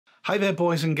Hi there,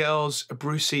 boys and girls.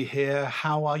 Brucey here.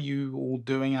 How are you all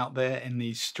doing out there in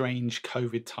these strange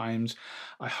COVID times?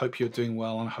 I hope you're doing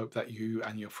well and I hope that you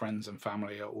and your friends and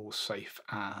family are all safe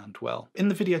and well. In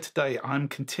the video today, I'm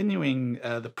continuing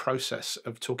the process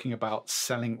of talking about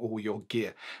selling all your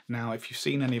gear. Now, if you've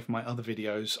seen any of my other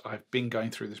videos, I've been going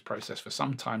through this process for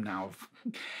some time now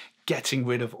of getting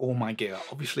rid of all my gear.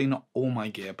 Obviously not all my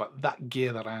gear, but that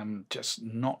gear that I'm just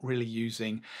not really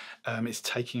using is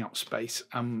taking up space.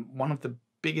 One of the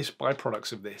biggest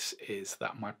byproducts of this is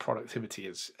that my productivity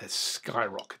has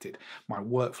skyrocketed. My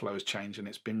workflow has changed and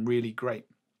it's been really great.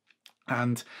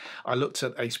 And I looked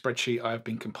at a spreadsheet I've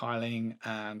been compiling,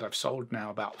 and I've sold now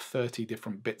about 30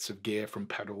 different bits of gear, from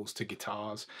pedals to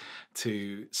guitars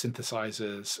to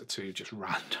synthesizers to just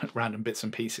random bits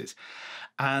and pieces.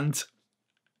 And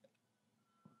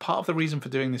part of the reason for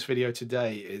doing this video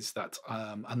today is that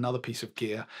another piece of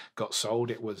gear got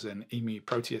sold. It was an EMU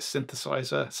Proteus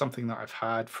synthesizer, something that I've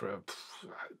had for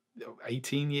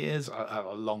 18 years, a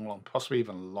long, possibly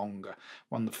even longer.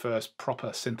 One of the first proper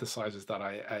synthesizers that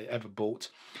I ever bought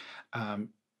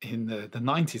in the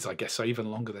 90s, I guess, so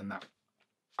even longer than that.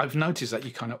 I've noticed that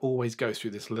you kind of always go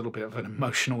through this little bit of an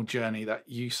emotional journey, that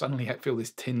you suddenly feel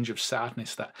this tinge of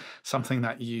sadness that something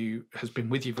that has been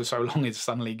with you for so long is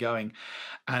suddenly going,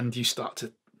 and you start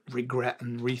to regret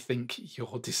and rethink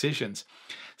your decisions.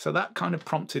 So that kind of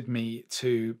prompted me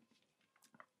to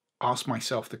ask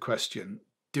myself the question,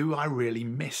 do I really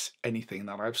miss anything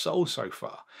that I've sold so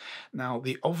far? Now,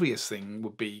 the obvious thing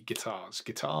would be guitars.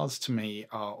 Guitars to me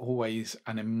are always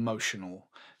an emotional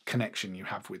connection you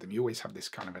have with them. You always have this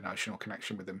kind of emotional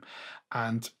connection with them.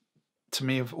 And to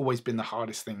me, have always been the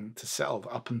hardest thing to sell.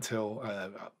 Up until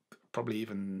probably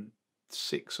even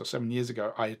 6 or 7 years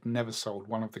ago, I had never sold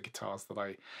one of the guitars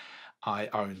that I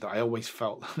owned. I always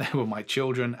felt they were my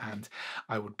children and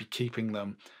I would be keeping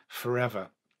them forever.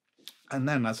 And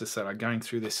then, as I said, I'm going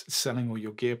through this selling all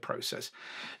your gear process.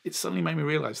 It suddenly made me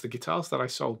realize the guitars that I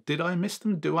sold, did I miss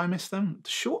them? Do I miss them? The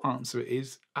short answer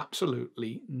is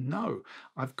absolutely no.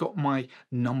 I've got my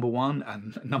number one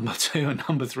and number two and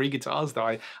number three guitars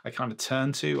that I kind of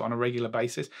turn to on a regular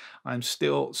basis. I'm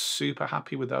still super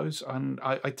happy with those, and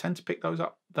I tend to pick those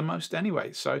up the most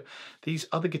anyway. So these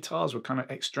other guitars were kind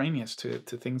of extraneous to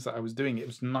things that I was doing. It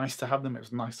was nice to have them, it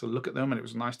was nice to look at them, and it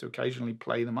was nice to occasionally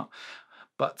play them up.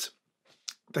 But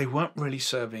they weren't really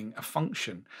serving a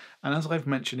function. And as I've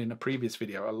mentioned in a previous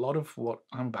video, a lot of what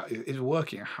I'm about is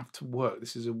working. I have to work.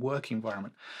 This is a work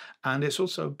environment. And it's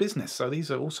also a business. So these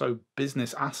are also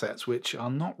business assets which are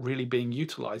not really being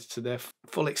utilized to their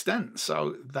full extent.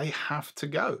 So they have to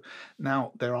go.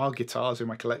 Now, there are guitars in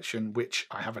my collection which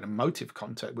I have an emotive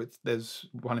contact with. There's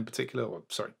one in particular, or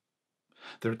sorry,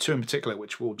 there are two in particular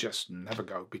which will just never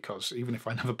go, because even if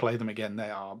I never play them again, they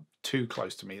are too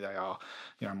close to me. They are,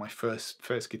 you know, my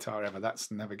first guitar ever. That's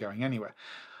never going anywhere.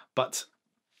 But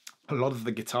a lot of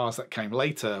the guitars that came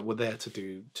later were there to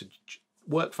do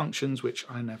work functions which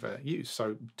I never used.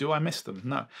 So do I miss them?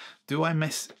 No. Do I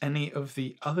miss any of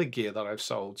the other gear that I've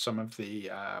sold? Some of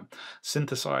the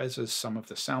synthesizers, some of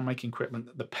the sound making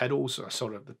equipment, the pedals. I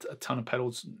sold a ton of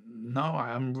pedals. No,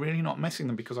 I'm really not missing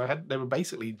them, because they were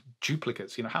basically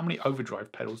duplicates. You know, how many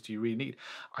overdrive pedals do you really need?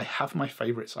 I have my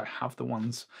favorites. I have the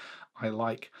ones I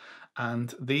like.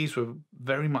 And these were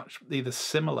very much either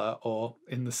similar or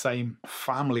in the same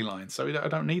family line. So I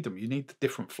don't need them. You need the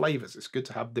different flavors. It's good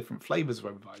to have different flavors of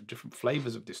overdrive, different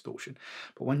flavors of distortion.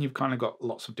 But when you've kind of got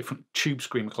lots of different tube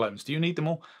screamer clones, do you need them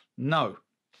all? No.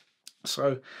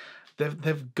 So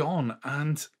they've gone.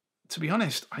 And to be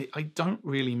honest, I don't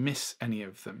really miss any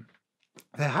of them.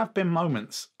 There have been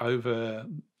moments over,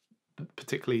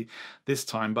 particularly this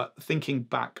time, but thinking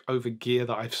back over gear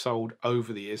that I've sold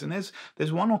over the years, and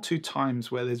there's one or two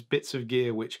times where there's bits of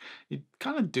gear which you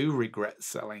kind of do regret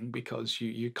selling, because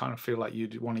you kind of feel like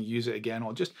you'd want to use it again,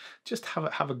 or just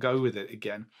have a go with it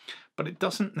again. But it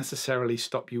doesn't necessarily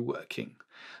stop you working.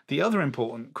 The other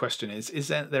important question is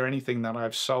there anything that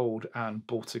I've sold and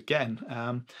bought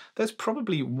again? There's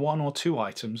probably one or two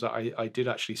items that I did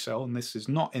actually sell, and this is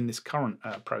not in this current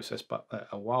process, but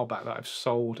a while back, that I've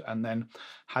sold and then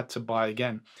had to buy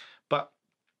again. But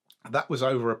that was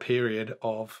over a period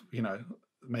of, you know,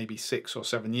 maybe 6 or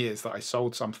 7 years that I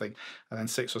sold something, and then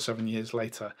 6 or 7 years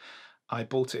later I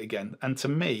bought it again. And to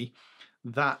me,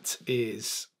 that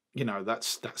is, you know,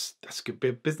 that's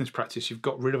good business practice. You've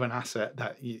got rid of an asset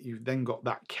that you've then got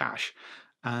that cash,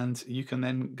 and you can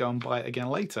then go and buy it again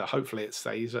later. Hopefully it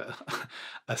stays at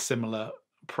a similar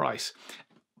price.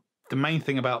 The main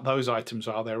thing about those items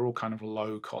are they're all kind of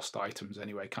low cost items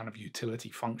anyway, kind of utility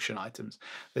function items.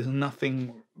 There's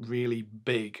nothing really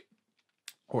big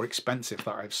or expensive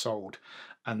that I've sold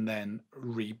and then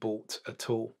rebought a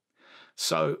tool.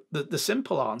 So the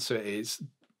simple answer is,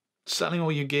 selling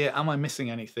all your gear, am I missing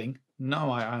anything?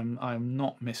 No, I'm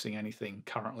not missing anything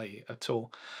currently at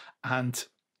all. And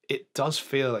it does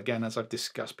feel, again, as I've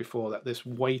discussed before, that this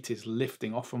weight is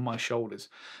lifting off of my shoulders,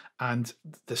 and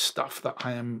the stuff that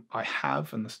I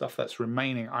have and the stuff that's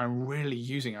remaining, I'm really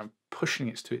using. I'm pushing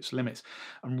it to its limits.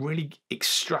 I'm really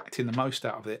extracting the most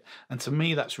out of it. And to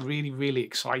me, that's really, really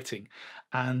exciting.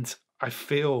 And I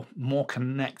feel more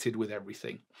connected with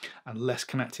everything and less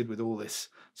connected with all this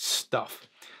stuff.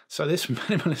 So this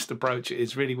minimalist approach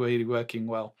is really, really working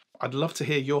well. I'd love to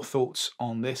hear your thoughts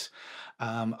on this.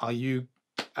 Are you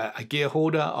a gear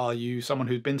hoarder? Are you someone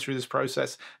who's been through this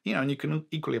process? You know, and you can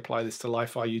equally apply this to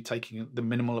life. Are you taking the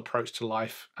minimal approach to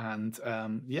life? And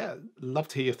yeah, love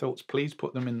to hear your thoughts. Please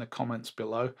put them in the comments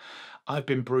below. I've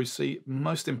been Brucey.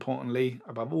 Most importantly,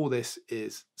 above all this,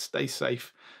 is stay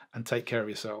safe and take care of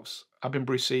yourselves. I've been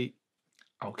Brucey.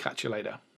 I'll catch you later.